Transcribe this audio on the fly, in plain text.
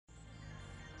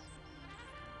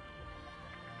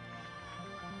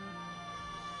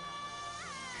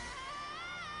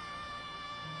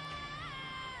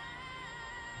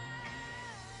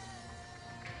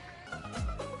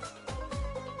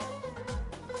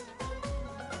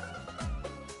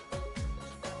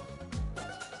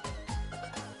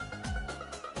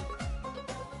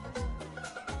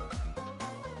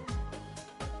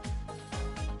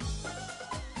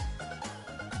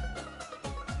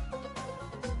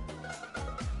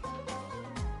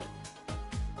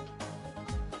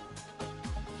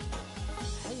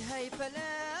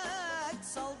felek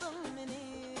saldın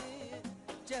beni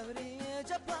cevri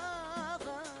cepağa.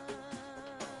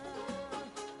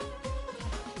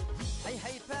 Hey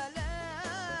hey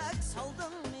felek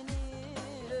saldın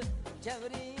beni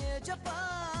cevri cepağa.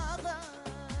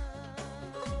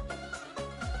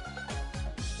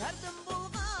 Derdim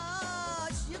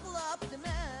bulgaç yıglap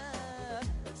deme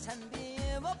sen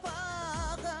bir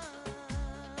vapağa.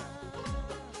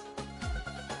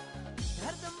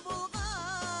 Derdim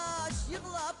bulgaç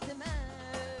yıglap deme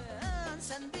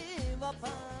sen bir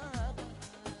vapağa.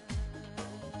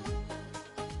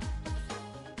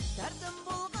 Derdim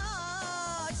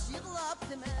bulgaç yıglap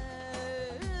deme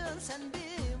sen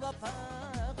bir vapağa.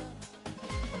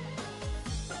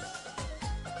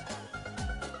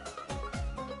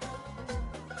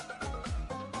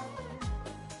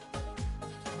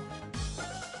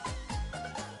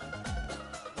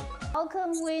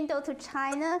 Welcome, Window to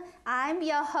China. I'm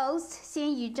your host,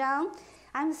 Xinyu Zhang.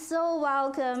 I'm so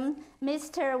welcome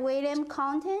Mr. William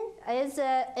Colton is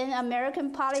an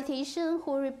American politician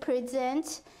who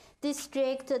represents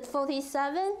District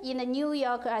 47 in the New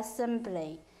York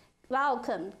Assembly.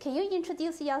 Welcome. Can you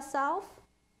introduce yourself?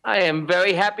 I am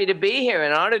very happy to be here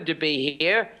and honored to be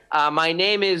here. My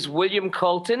name is William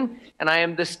Colton, and I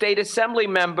am the state assembly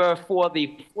member for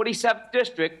the 47th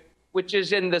District, which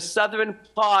is in the southern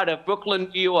part of Brooklyn,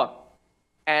 New York.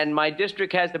 And my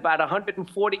district has about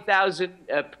 140,000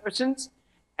 persons,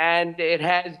 and it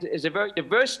is a very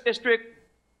diverse district.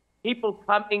 People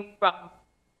coming from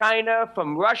China,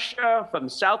 from Russia, from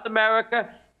South America,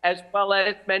 as well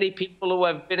as many people who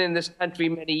have been in this country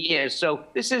many years. So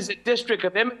this is a district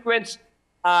of immigrants,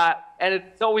 and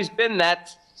it's always been that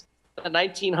since the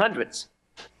 1900s.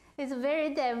 It's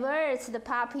very diverse, the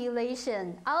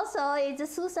population. Also,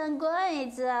 it's Susan Guan,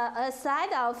 it's a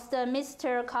side of the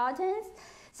Mr. Colton.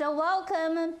 So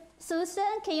welcome,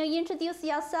 Susan. Can you introduce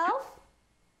yourself?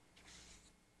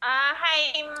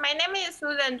 Hi, my name is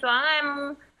Susan Zhang.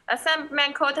 I'm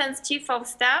Assemblyman Colton's chief of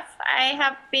staff. I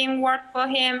have been working for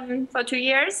him for 2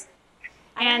 years.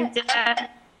 And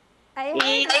I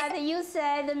heard that you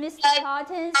said Mr.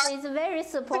 Colton is very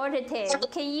supportive.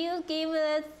 Can you give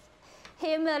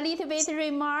him a little bit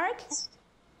remark?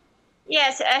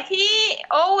 Yes, he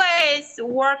always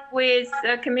worked with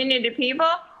community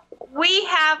people. We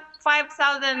have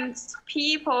 5,000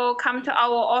 people come to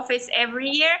our office every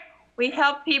year. We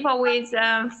help people with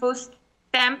food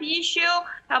stamp issue,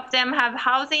 help them have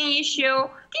housing issue,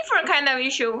 different kind of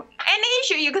issue. Any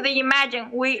issue you could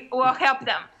imagine, we will help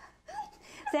them.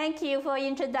 Thank you for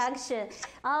introduction.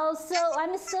 Also,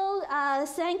 I'm so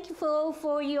thankful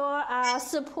for your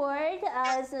support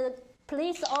as a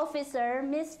police officer,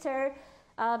 Mr.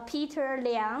 Peter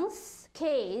Liang's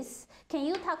case. Can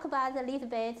you talk about a little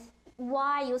bit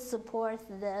why you support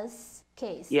this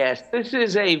case? Yes, this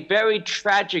is a very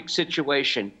tragic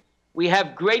situation. We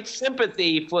have great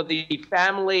sympathy for the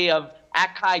family of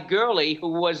Akai Gurley, who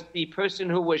was the person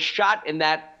who was shot in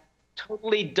that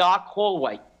totally dark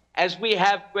hallway, as we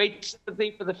have great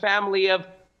sympathy for the family of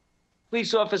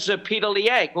police officer Peter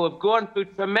Liang, who have gone through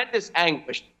tremendous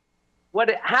anguish. What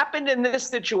happened in this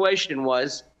situation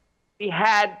was we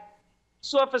had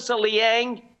police officer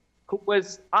Liang, who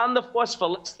was on the force for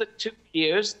less than 2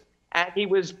 years, and he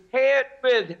was paired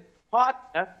with his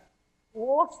partner, who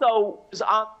also was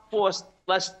on the force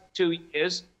less than 2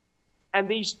 years. And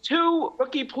these two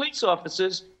rookie police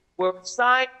officers were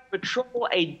assigned to patrol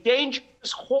a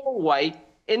dangerous hallway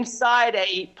inside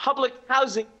a public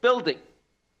housing building.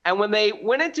 And when they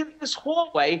went into this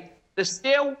hallway, the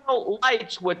stairwell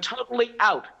lights were totally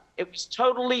out. It was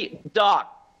totally dark.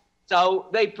 So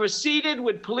they proceeded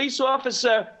with police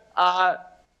officer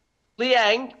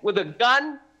Liang with a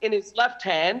gun in his left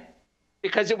hand,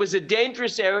 because it was a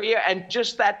dangerous area, and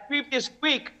just that previous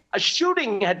week, a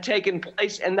shooting had taken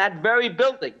place in that very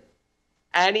building.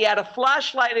 And he had a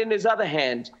flashlight in his other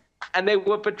hand, and they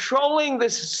were patrolling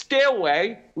this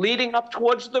stairway leading up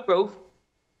towards the roof,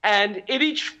 and at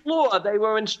each floor, they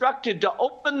were instructed to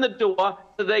open the door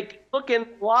so they could look in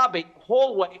the lobby,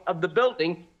 hallway of the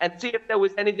building, and see if there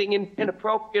was anything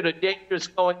inappropriate or dangerous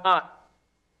going on.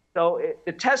 So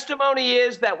the testimony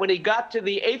is that when he got to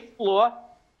the 8th floor,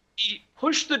 he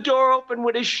pushed the door open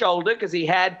with his shoulder because he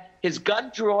had his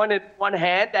gun drawn in one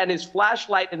hand and his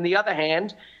flashlight in the other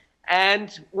hand.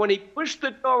 And when he pushed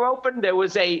the door open, there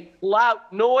was a loud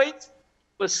noise,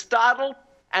 was startled,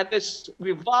 and this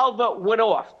revolver went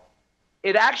off.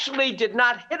 It actually did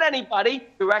not hit anybody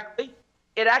directly.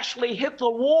 It actually hit the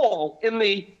wall in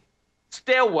the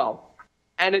stairwell.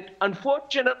 And it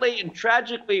unfortunately and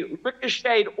tragically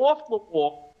ricocheted off the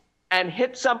wall and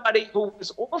hit somebody who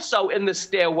was also in the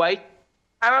stairway.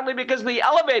 apparently because the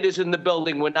elevators in the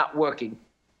building were not working.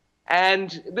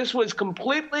 And this was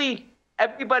completely,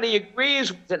 everybody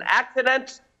agrees, was an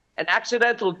accident, an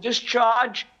accidental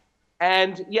discharge.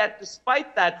 And yet,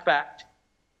 despite that fact,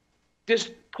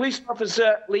 this police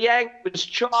officer Liang was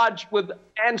charged with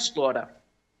manslaughter,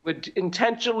 with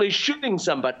intentionally shooting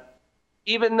somebody,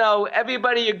 even though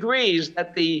everybody agrees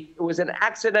that it was an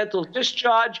accidental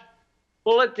discharge.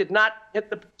 Bullet did not hit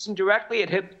the person directly, it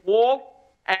hit the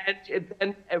wall, and it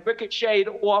then ricocheted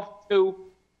off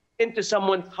into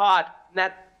someone's heart, and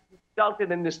that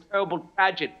resulted in this terrible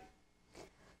tragedy.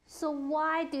 So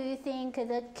why do you think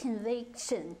the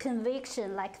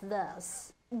conviction like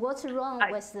this? What's wrong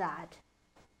with that?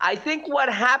 I think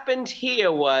what happened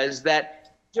here was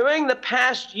that during the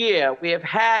past year, we have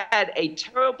had a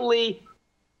terribly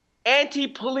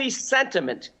anti-police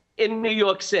sentiment in New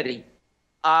York City.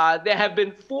 There have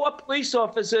been 4 police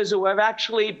officers who have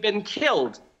actually been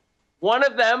killed. One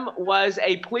of them was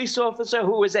a police officer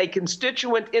who was a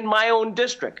constituent in my own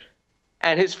district,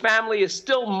 and his family is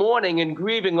still mourning and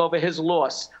grieving over his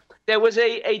loss. There is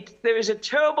a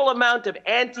terrible amount of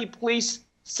anti-police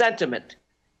sentiment,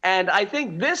 and I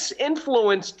think this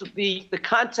influenced the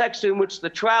context in which the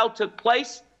trial took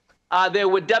place. There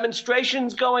were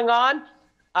demonstrations going on.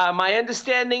 My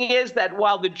understanding is that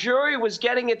while the jury was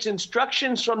getting its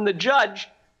instructions from the judge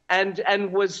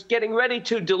and was getting ready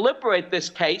to deliberate this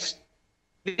case,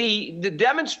 the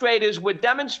demonstrators were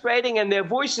demonstrating and their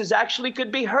voices actually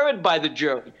could be heard by the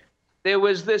jury. There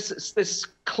was this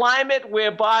climate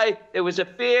whereby there was a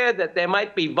fear that there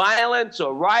might be violence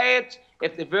or riots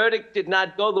if the verdict did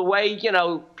not go the way,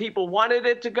 people wanted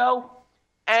it to go.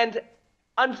 And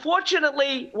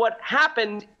unfortunately, what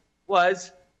happened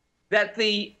was that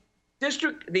the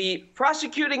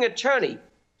prosecuting attorney,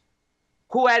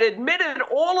 who had admitted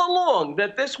all along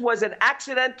that this was an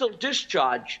accidental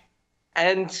discharge,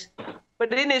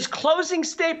 but in his closing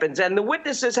statements, and the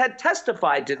witnesses had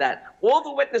testified to that, all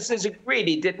the witnesses agreed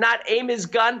he did not aim his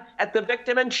gun at the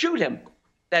victim and shoot him,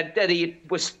 that he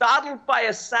was startled by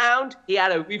a sound, he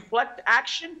had a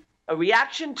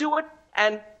reaction to it,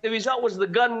 and the result was the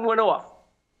gun went off.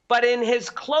 But in his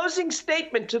closing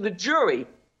statement to the jury,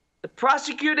 the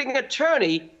prosecuting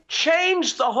attorney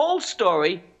changed the whole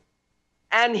story,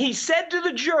 and he said to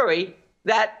the jury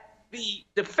that the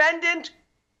defendant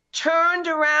turned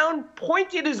around,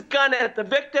 pointed his gun at the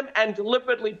victim, and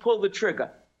deliberately pulled the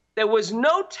trigger. There was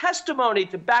no testimony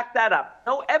to back that up,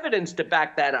 no evidence to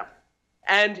back that up.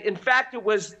 And in fact, it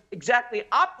was exactly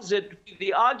opposite to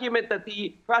the argument that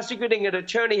the prosecuting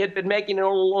attorney had been making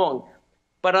all along.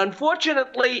 But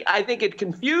unfortunately, I think it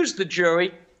confused the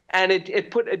jury, and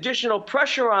it put additional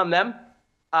pressure on them,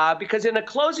 because in a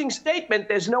closing statement,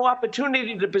 there's no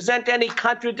opportunity to present any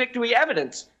contradictory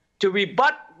evidence to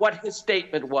rebut what his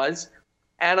statement was.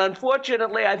 And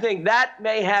unfortunately, I think that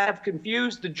may have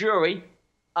confused the jury.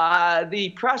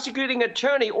 The prosecuting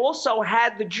attorney also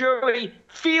had the jury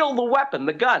feel the weapon,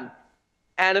 the gun.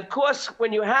 And of course,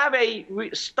 when you have a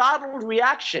startled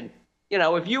reaction,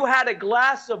 if you had a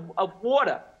glass of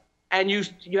water and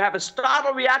you have a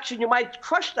startled reaction, you might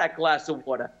crush that glass of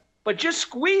water. But just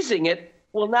squeezing it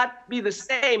will not be the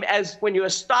same as when you're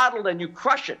startled and you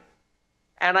crush it.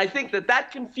 And I think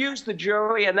that confused the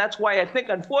jury, and that's why I think,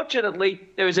 unfortunately,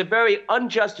 there is a very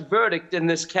unjust verdict in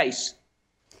this case.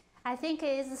 I think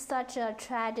it's such a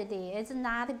tragedy. It's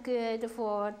not good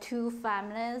for 2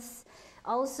 families.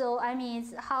 Also,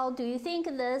 how do you think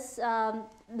this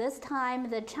time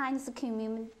the Chinese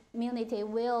community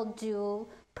will do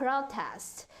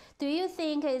protest? Do you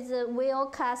think it will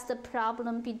cause the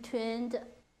problem between the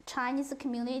Chinese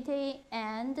community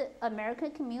and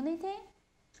American community?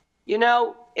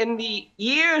 In the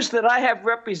years that I have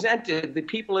represented the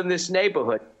people in this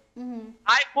neighborhood,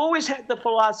 I've always had the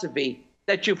philosophy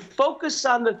that you focus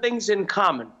on the things in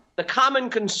common, the common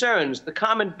concerns, the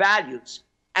common values.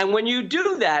 And when you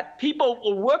do that, people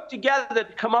will work together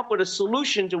to come up with a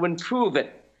solution to improve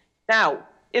it. Now,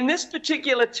 in this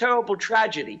particular terrible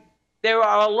tragedy, there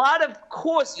are a lot of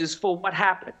causes for what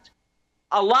happened,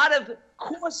 a lot of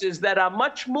causes that are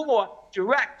much more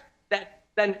direct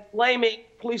than blaming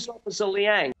police officer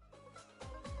Liang.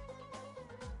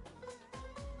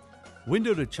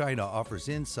 Window to China offers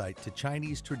insight to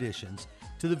Chinese traditions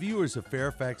to the viewers of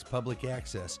Fairfax Public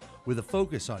Access with a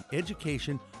focus on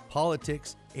education,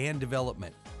 politics, and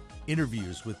development.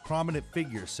 Interviews with prominent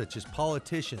figures such as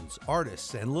politicians,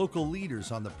 artists, and local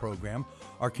leaders on the program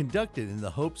are conducted in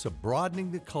the hopes of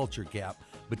broadening the culture gap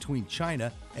between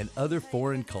China and other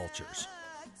foreign cultures.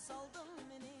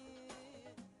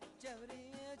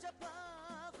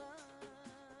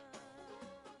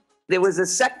 There was a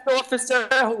second officer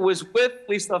who was with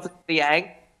police officer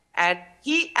Liang, and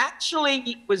he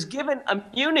actually was given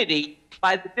immunity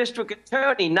by the district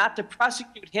attorney not to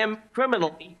prosecute him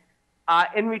criminally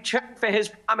in return for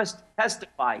his promise to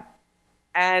testify.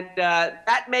 And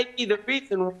that may be the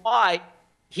reason why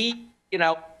he,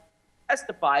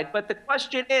 testified. But the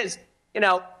question is,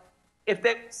 if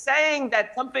they're saying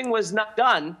that something was not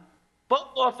done, both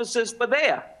officers were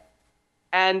there.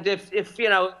 And if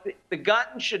the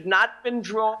gun should not have been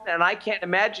drawn, and I can't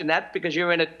imagine that because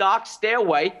you're in a dark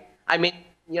stairway. I mean,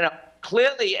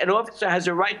 clearly an officer has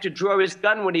a right to draw his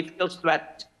gun when he feels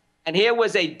threatened. And here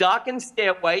was a darkened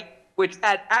stairway, which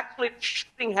had actually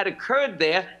shooting had occurred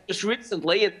there just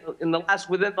recently within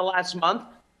the last month,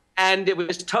 and it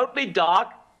was totally dark.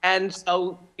 And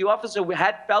so the officer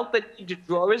had felt the need to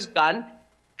draw his gun,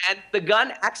 and the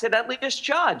gun accidentally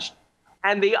discharged.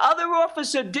 And the other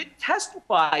officer did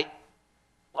testify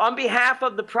on behalf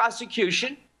of the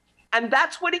prosecution, and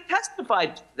that's what he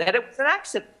testified to, that it was an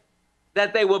accident,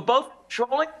 that they were both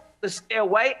patrolling the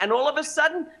stairway, and all of a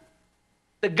sudden,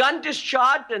 the gun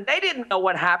discharged, and they didn't know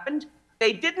what happened.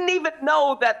 They didn't even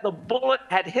know that the bullet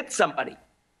had hit somebody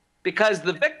because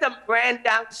the victim ran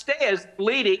downstairs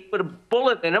bleeding with a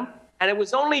bullet in him, and it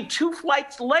was only 2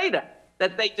 flights later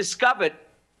that they discovered,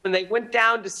 when they went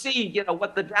down to see,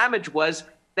 what the damage was,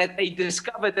 that they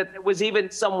discovered that there was even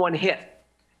someone hit.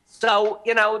 So,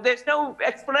 there's no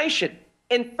explanation.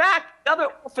 In fact, the other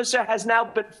officer has now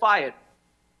been fired.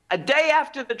 A day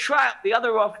after the trial, the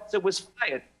other officer was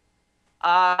fired.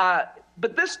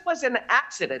 But this was an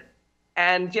accident.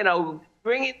 And,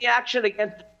 bringing the action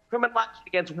criminal action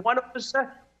against one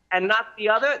officer and not the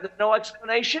other, there's no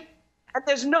explanation. And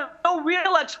there's no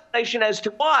real explanation as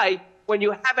to why, when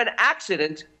you have an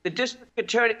accident, the district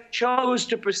attorney chose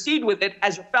to proceed with it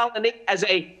as a felony, as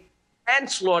a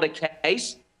manslaughter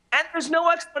case. And there's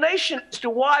no explanation as to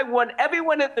why, when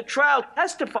everyone at the trial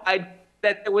testified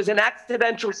that there was an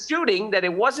accidental shooting, that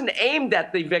it wasn't aimed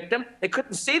at the victim, they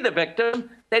couldn't see the victim,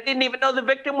 they didn't even know the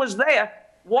victim was there,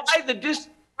 why the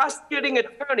prosecuting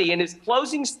attorney in his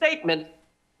closing statement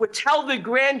would tell the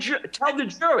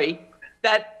jury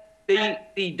that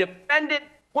the defendant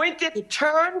pointed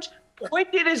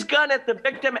his gun at the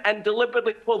victim and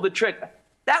deliberately pulled the trigger.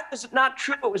 That was not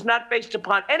true. It was not based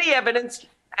upon any evidence,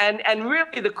 and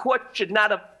really the court should not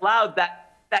have allowed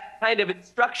that kind of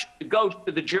instruction to go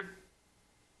to the jury.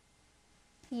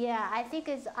 Yeah, I think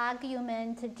it's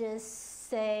argument to just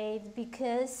say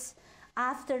because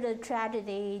after the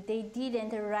tragedy, they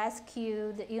didn't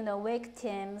rescue the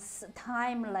victims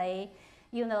timely,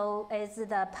 as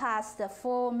the past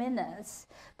 4 minutes.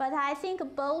 But I think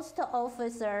both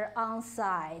officers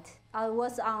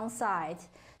was on site.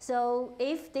 So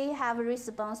if they have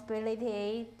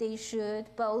responsibility,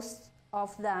 both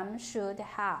of them should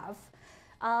have.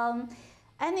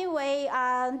 Anyway,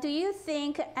 do you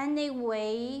think any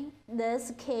way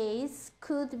this case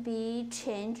could be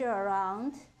changed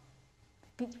around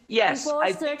before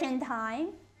a certain time?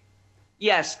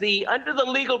 Yes, under the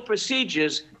legal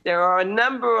procedures, there are a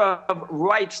number of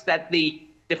rights that the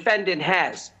defendant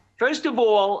has. First of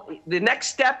all, the next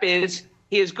step is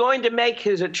his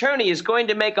attorney is going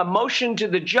to make a motion to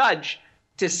the judge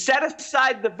to set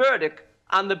aside the verdict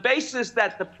on the basis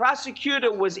that the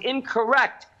prosecutor was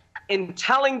incorrect in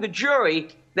telling the jury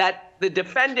that the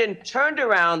defendant turned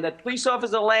around, that police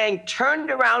officer Lang turned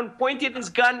around, pointed his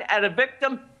gun at a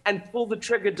victim, and pulled the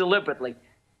trigger deliberately.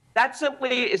 That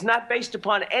simply is not based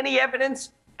upon any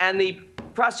evidence, and the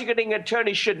prosecuting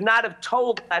attorney should not have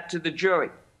told that to the jury.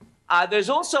 There's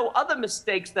also other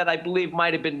mistakes that I believe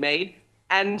might have been made,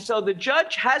 and so the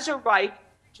judge has a right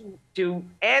to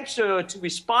answer or to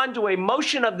respond to a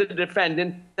motion of the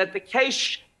defendant that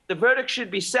the verdict should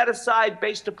be set aside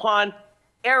based upon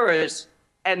errors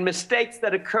and mistakes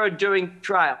that occurred during the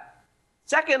trial.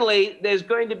 Secondly, there's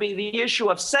going to be the issue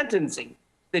of sentencing.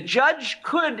 The judge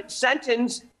could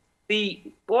sentence the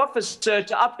officer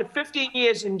to up to 15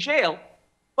 years in jail,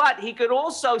 but he could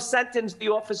also sentence the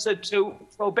officer to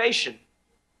probation.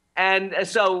 And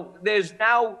so there's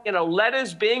now,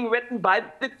 letters being written by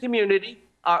the community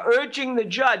urging the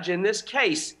judge in this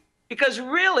case, because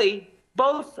really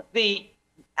both the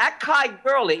Akai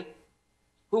Gurley,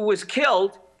 who was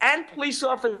killed, and police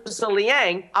officer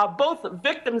Liang are both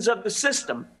victims of the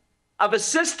system, of a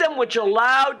system which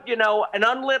allowed, an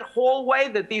unlit hallway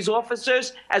that these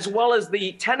officers, as well as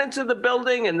the tenants of the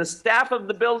building and the staff of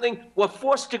the building, were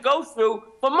forced to go through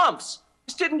for months.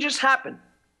 This didn't just happen.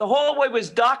 The hallway was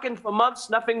darkened for months.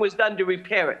 Nothing was done to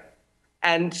repair it.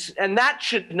 And that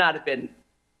should not have been.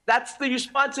 That's the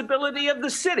responsibility of the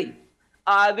city.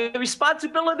 the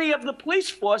responsibility of the police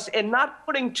force in not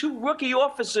putting two rookie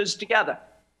officers together.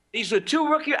 These were two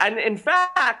rookie, and in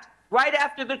fact, right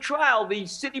after the trial, the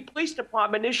city police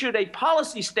department issued a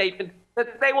policy statement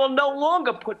that they will no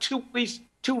longer put two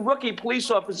rookie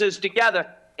police officers together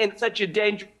in such a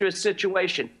dangerous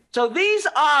situation. So these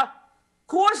are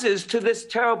causes to this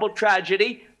terrible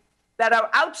tragedy that are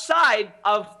outside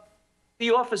of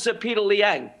the officer Peter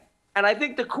Liang. And I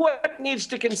think the court needs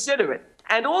to consider it.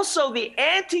 And also the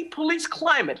anti-police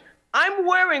climate. I'm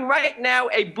wearing right now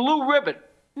a blue ribbon.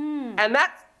 And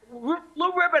that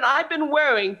blue ribbon I've been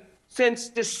wearing since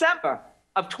December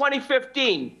of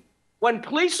 2015, when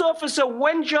police officer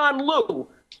Wenjuan Liu,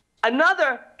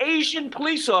 another Asian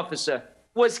police officer,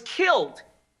 was killed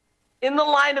in the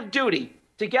line of duty,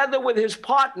 together with his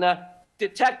partner,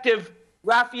 Detective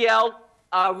Rafael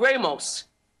Ramos.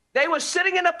 They were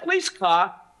sitting in a police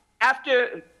car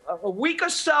after a week or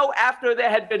so after there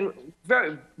had been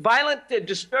very violent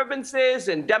disturbances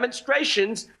and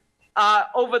demonstrations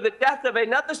over the death of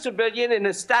another civilian in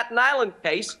a Staten Island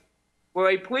case, where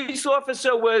a police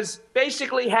officer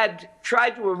had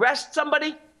tried to arrest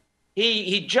somebody.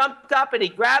 He jumped up and he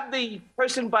grabbed the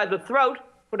person by the throat,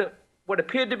 put what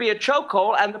appeared to be a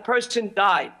chokehold, and the person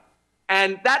died.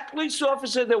 And that police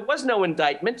officer, there was no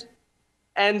indictment.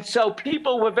 And so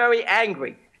people were very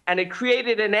angry, and it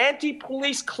created an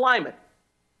anti-police climate.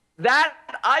 That,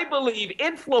 I believe,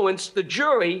 influenced the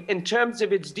jury in terms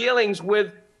of its dealings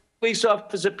with police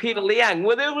officer Peter Liang,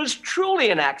 where there was truly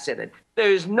an accident.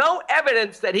 There is no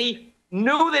evidence that he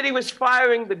knew that he was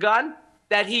firing the gun,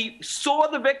 that he saw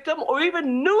the victim, or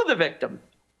even knew the victim,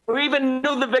 or even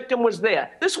knew the victim was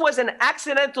there. This was an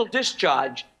accidental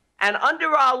discharge, and under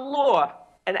our law,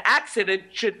 an accident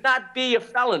should not be a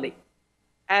felony.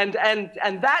 And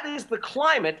that is the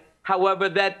climate, however,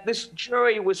 that this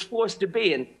jury was forced to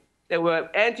be in. There were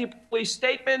anti-police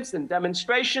statements and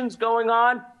demonstrations going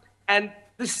on, and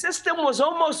the system was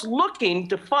almost looking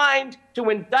to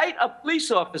indict a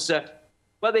police officer,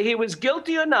 whether he was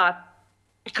guilty or not,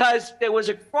 because there was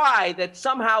a cry that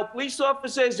somehow police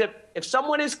officers, if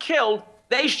someone is killed,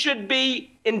 they should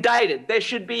be indicted. There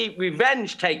should be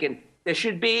revenge taken. There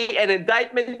should be an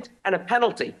indictment and a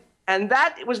penalty. And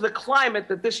that was the climate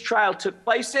that this trial took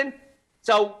place in.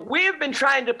 So we have been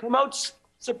trying to promote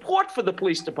support for the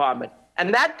police department.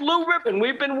 And that blue ribbon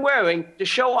we've been wearing to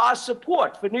show our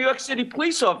support for New York City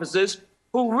police officers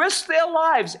who risk their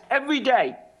lives every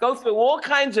day, go through all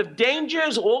kinds of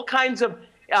dangers, all kinds of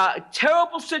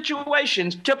terrible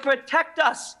situations to protect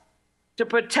us, to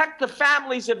protect the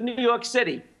families of New York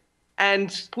City.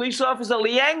 And police officer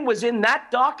Liang was in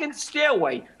that darkened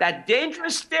stairway, that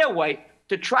dangerous stairway,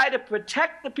 to try to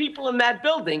protect the people in that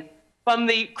building from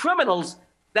the criminals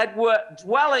that were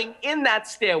dwelling in that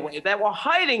stairway, that were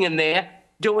hiding in there,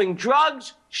 doing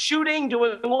drugs, shooting,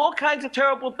 doing all kinds of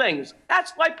terrible things.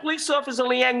 That's why police officer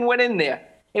Liang went in there.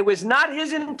 It was not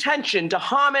his intention to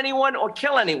harm anyone or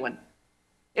kill anyone.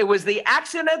 It was the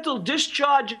accidental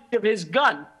discharge of his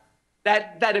gun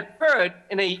that occurred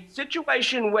in a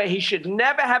situation where he should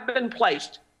never have been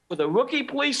placed, with a rookie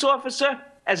police officer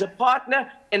as a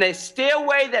partner in a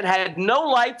stairway that had no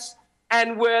lights,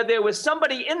 and where there was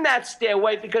somebody in that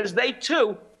stairway because they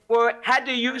too had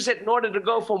to use it in order to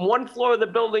go from one floor of the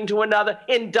building to another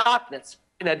in darkness,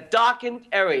 in a darkened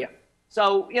area.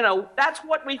 So, that's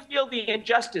what we feel the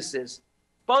injustice is.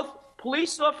 Both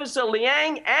police officer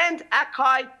Liang and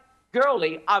Akai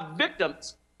Gurley are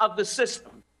victims of the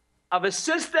system, of a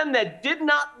system that did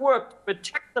not work to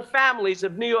protect the families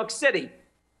of New York City.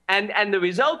 And the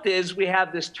result is we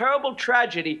have this terrible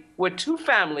tragedy where two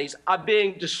families are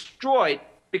being destroyed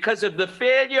because of the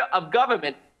failure of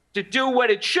government to do what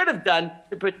it should have done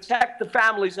to protect the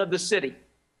families of the city.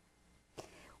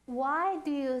 Why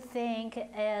do you think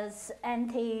as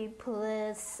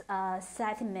anti-police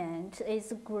sentiment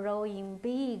is growing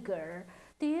bigger?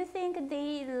 Do you think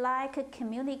they lack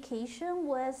communication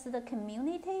with the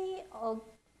community, or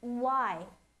why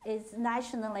is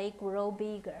nationally grow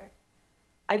bigger?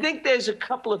 I think there's a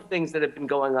couple of things that have been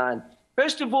going on.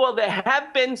 First of all, there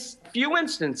have been few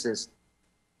instances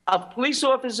of police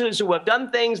officers who have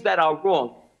done things that are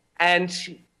wrong, and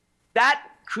that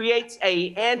creates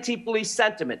an anti-police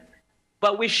sentiment.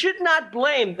 But we should not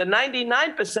blame the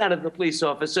 99% of the police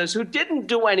officers who didn't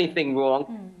do anything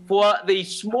wrong for the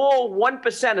small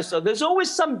 1% or so. There's always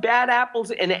some bad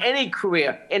apples in any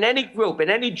career, in any group, in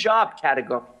any job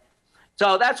category.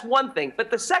 So that's one thing.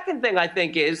 But the second thing I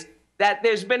think is that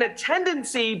there's been a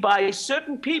tendency by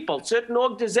certain people, certain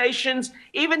organizations,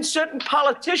 even certain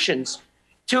politicians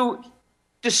to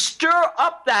stir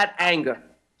up that anger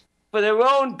for their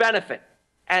own benefit.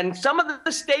 And some of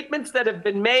the statements that have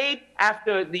been made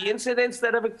after the incidents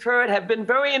that have occurred have been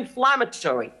very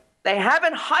inflammatory. They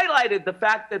haven't highlighted the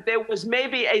fact that there was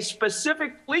maybe a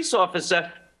specific police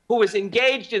officer who was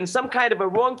engaged in some kind of a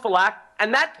wrongful act.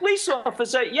 And that police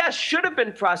officer, yes, should have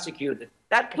been prosecuted.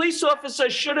 That police officer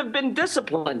should have been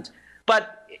disciplined.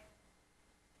 But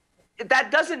that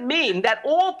doesn't mean that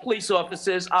all police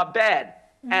officers are bad.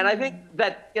 And I think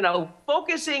that,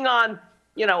 focusing on,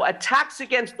 attacks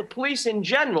against the police in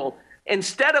general,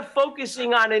 instead of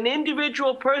focusing on an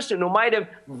individual person who might have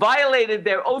violated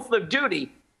their oath of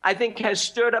duty, I think has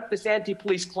stirred up this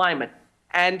anti-police climate.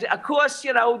 And of course,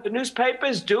 the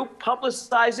newspapers do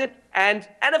publicize it. And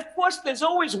of course, there's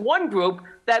always one group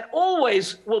that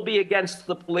always will be against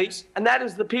the police, and that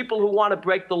is the people who want to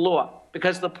break the law,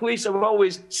 because the police are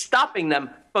always stopping them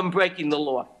from breaking the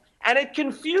law. And it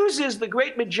confuses the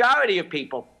great majority of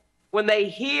people when they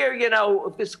hear,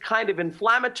 this kind of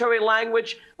inflammatory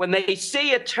language, when they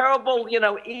see a terrible,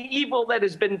 evil that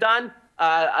has been done,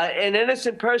 an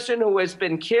innocent person who has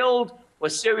been killed or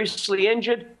seriously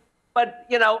injured. But,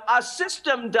 our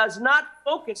system does not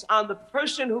focus on the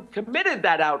person who committed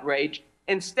that outrage.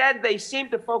 Instead, they seem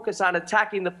to focus on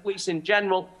attacking the police in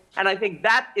general. And I think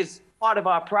that is part of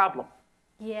our problem.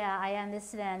 Yeah, I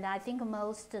understand. I think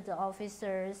most of the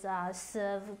officers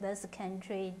serve this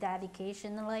country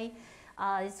dedicationally.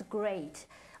 It's great.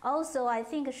 Also, I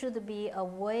think it should be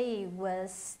away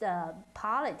with the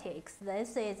politics.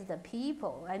 This is the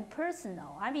people and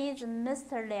personal. I mean,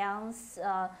 Mr. Liang's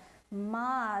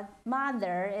mother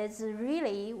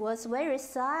was very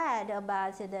sad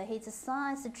about his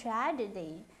son's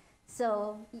tragedy.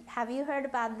 So, have you heard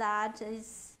about that?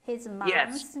 His mom's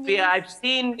Yes, news? yeah, I've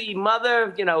seen the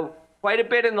mother, quite a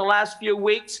bit in the last few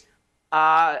weeks.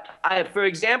 For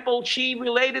example, she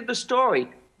related the story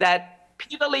that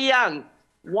Peter Liang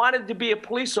wanted to be a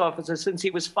police officer since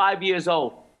he was 5 years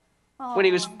old. Oh. When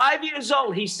he was 5 years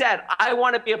old, he said, I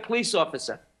want to be a police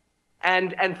officer.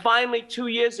 And finally, 2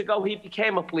 years ago, he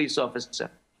became a police officer.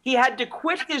 He had to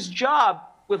quit his job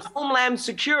with Homeland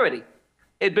Security.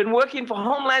 He'd been working for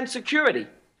Homeland Security.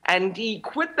 And he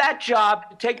quit that job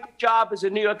to take the job as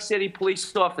a New York City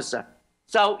police officer.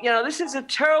 So, this is a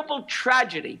terrible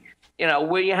tragedy,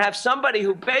 where you have somebody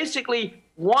who basically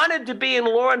wanted to be in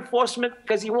law enforcement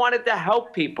because he wanted to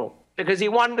help people, because he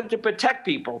wanted to protect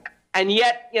people. And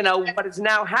yet, what has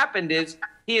now happened is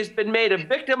he has been made a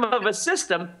victim of a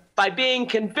system by being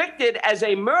convicted as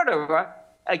a murderer,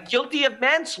 guilty of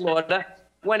manslaughter,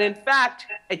 when in fact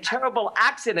a terrible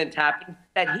accident happened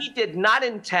that he did not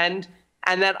intend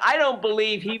and that I don't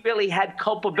believe he really had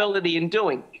culpability in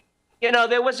doing.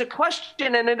 There was a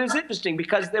question, and it is interesting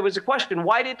because there was a question,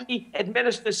 why didn't he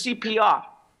administer CPR?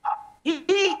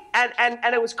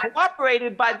 And it was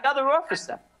corroborated by the other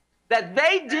officer that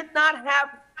they did not have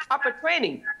proper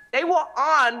training. They were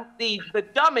on the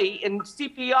dummy in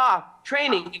CPR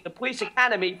training in the police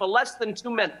academy for less than 2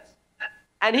 minutes.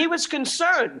 And he was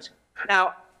concerned.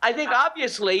 Now, I think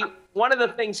obviously one of the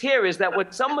things here is that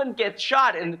when someone gets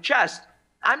shot in the chest,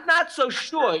 I'm not so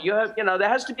sure. There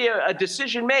has to be a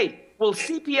decision made. Will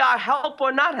CPR help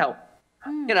or not help?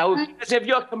 Because if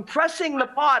you're compressing the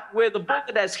part where the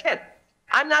bullet has hit,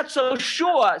 I'm not so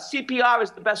sure CPR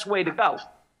is the best way to go.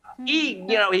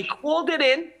 He called it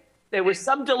in. There was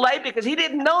some delay because he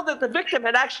didn't know that the victim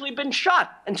had actually been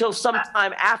shot until some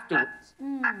time afterwards.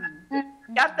 You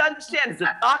have to understand, it's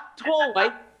a dark hallway.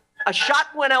 A shot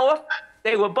went off.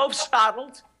 They were both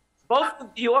startled. Both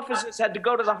of the officers had to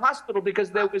go to the hospital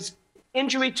because there was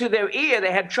injury to their ear.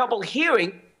 They had trouble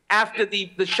hearing after the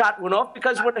shot went off,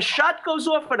 because when a shot goes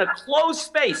off in a closed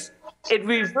space, it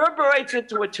reverberates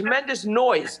into a tremendous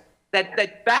noise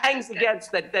that bangs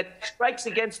against, that strikes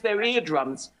against their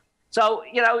eardrums. So,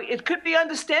 it could be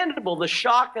understandable, the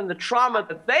shock and the trauma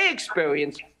that they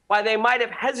experienced, why they might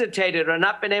have hesitated or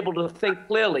not been able to think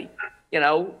clearly,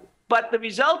 But the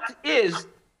result is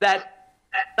that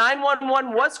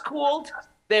 911 was called.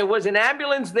 There was an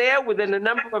ambulance there within a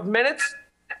number of minutes,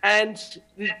 and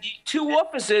the two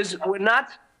officers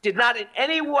did not in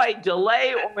any way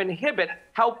delay or inhibit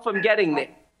help from getting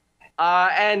there.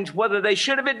 And whether they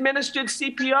should have administered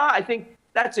CPR, I think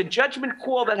that's a judgment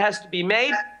call that has to be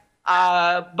made.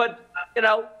 But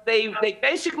they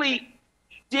basically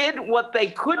did what they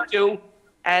could do,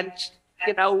 and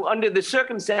under the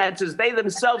circumstances, they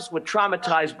themselves were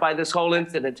traumatized by this whole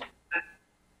incident.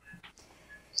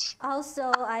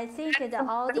 Also, I think the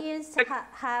audience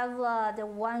have the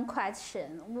one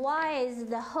question. Why is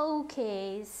the whole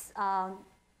case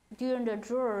during the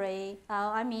jury,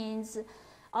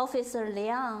 Officer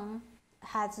Liang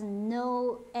has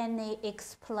any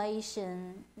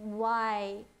explanation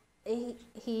why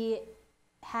he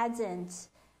hasn't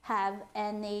have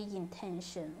any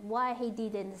intention? Why he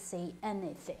didn't say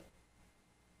anything?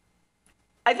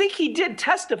 I think he did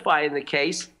testify in the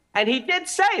case, and he did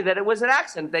say that it was an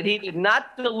accident, that he did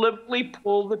not deliberately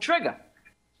pull the trigger.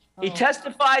 He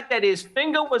testified that his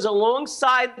finger was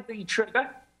alongside the trigger,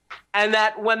 and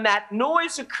that when that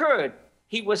noise occurred,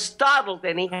 he was startled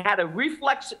and he had a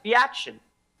reflex reaction.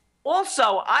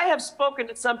 Also, I have spoken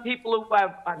to some people who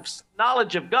have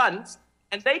knowledge of guns,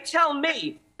 and they tell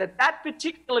me that that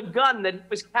particular gun that he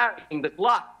was carrying, the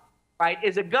Glock, right,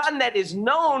 is a gun that is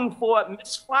known for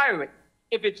misfiring.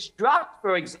 If it's dropped,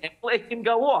 for example, it can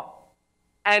go off.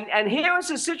 And here is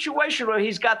a situation where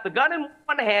he's got the gun in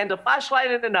one hand, a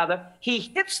flashlight in another. He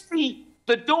hits the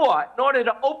door in order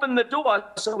to open the door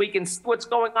so he can see what's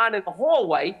going on in the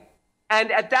hallway.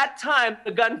 And at that time,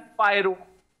 the gun fired off.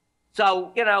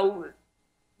 So, you know,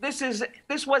 this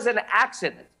was an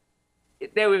accident.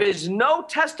 There is no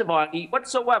testimony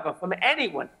whatsoever from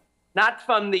anyone, not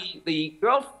from the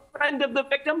girlfriend of the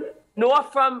victim, nor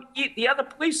from the other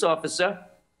police officer,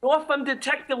 nor from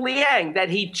Detective Liang, that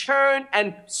he turned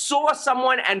and saw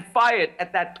someone and fired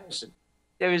at that person.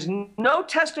 There is no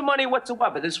testimony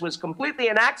whatsoever. This was completely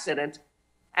an accident,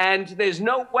 and there's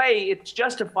no way it's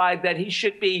justified that he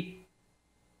should be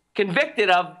convicted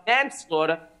of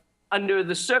manslaughter under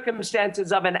the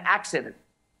circumstances of an accident.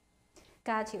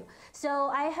 Got you.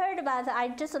 So I heard about, I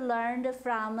just learned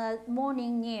from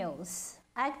morning news.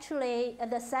 Actually,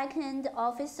 the second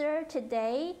officer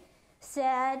today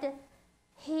said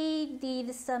he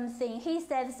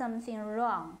said something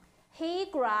wrong. He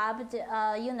grabbed,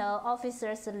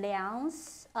 Officer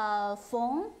Liang's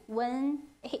phone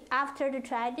after the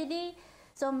tragedy.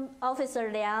 So Officer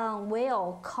Liang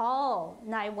will call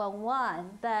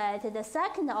 911, but the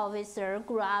second officer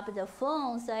grabbed the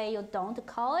phone, say you don't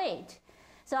call it.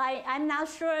 So I'm not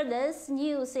sure this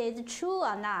news is true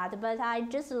or not, but I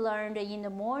just learned in the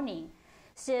morning.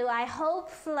 So I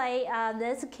hopefully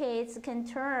this case can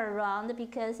turn around,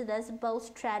 because that's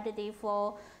both tragedy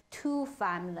for two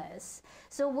families.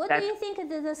 So what do you think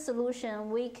is the solution?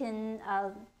 We can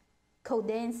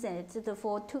condense it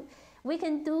for two. We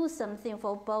can do something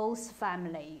for both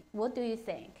families. What do you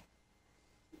think?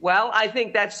 Well, I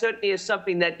think that certainly is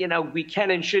something that, we can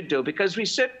and should do, because we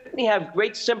certainly have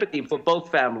great sympathy for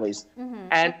both families. Mm-hmm.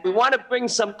 And we want to bring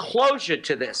some closure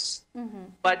to this. Mm-hmm.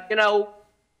 But,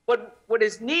 what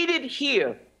is needed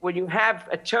here when you have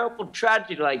a terrible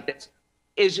tragedy like this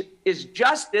is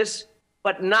justice,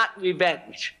 but not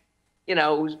revenge.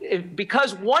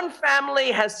 Because one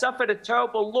family has suffered a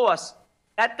terrible loss,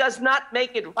 that does not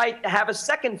make it right to have a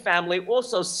second family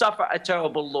also suffer a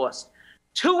terrible loss.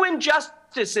 Two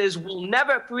injustices will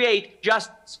never create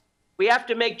justice. We have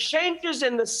to make changes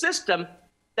in the system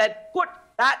that put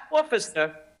that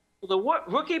officer, the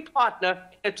rookie partner,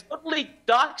 in a totally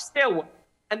dark stairway,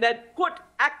 and that put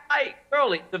Akai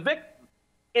Early, the victim,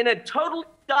 in a totally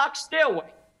dark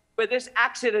stairway where this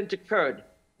accident occurred.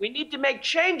 We need to make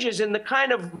changes in the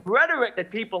kind of rhetoric that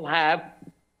people have,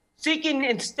 seeking,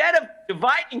 instead of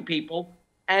dividing people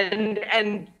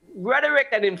and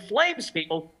rhetoric that inflames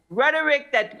people,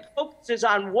 rhetoric that focuses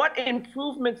on what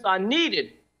improvements are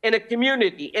needed in a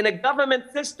community, in a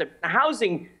government system, a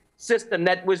housing system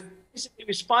that was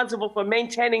responsible for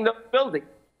maintaining the building,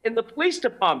 in the police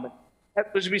department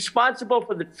that was responsible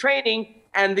for the training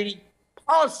and the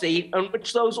policy on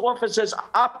which those officers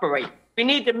operate. We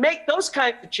need to make those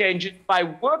kinds of changes by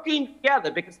working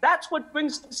together, because that's what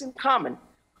brings us in common.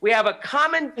 We have a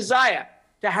common desire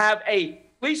to have a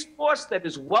police force that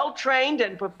is well-trained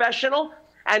and professional,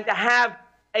 and to have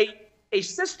a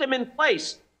system in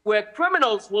place where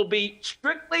criminals will be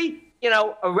strictly,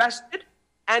 arrested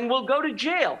and will go to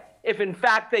jail if, in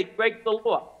fact, they break the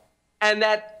law, and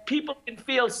that people can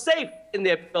feel safe in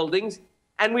their buildings.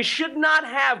 And we should not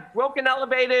have broken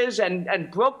elevators and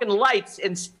broken lights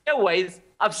in stairways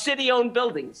of city-owned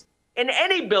buildings, in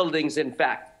any buildings, in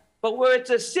fact. But where it's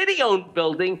a city-owned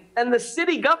building, then the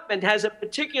city government has a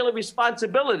particular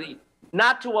responsibility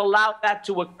not to allow that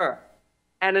to occur.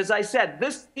 And as I said,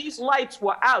 these lights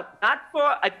were out, not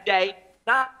for a day,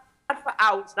 not for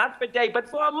hours, not for a day, but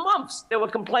for months. There were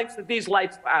complaints that these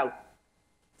lights were out.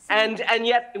 And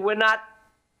yet they were not,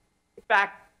 in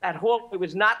fact, that hallway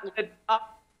was not lit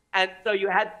up. And so you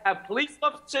had to have police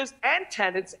officers and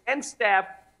tenants and staff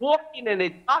walking in a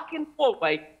darkened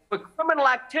hallway where criminal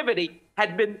activity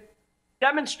had been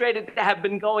demonstrated to have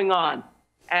been going on.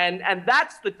 And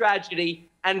that's the tragedy.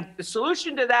 And the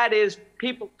solution to that is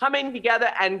people coming together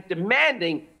and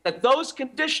demanding that those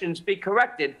conditions be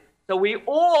corrected so we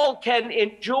all can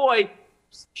enjoy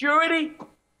security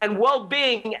and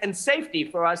well-being and safety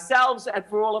for ourselves and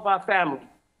for all of our family.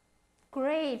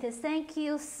 Great. Thank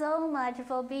you so much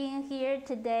for being here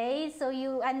today. So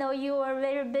I know you are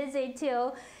very busy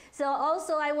too. So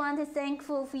also I want to thank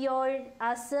for your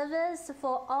service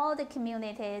for all the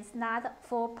communities, not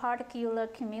for particular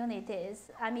communities.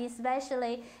 I mean,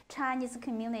 especially Chinese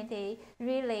community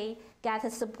really got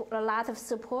a lot of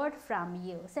support from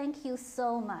you. Thank you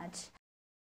so much.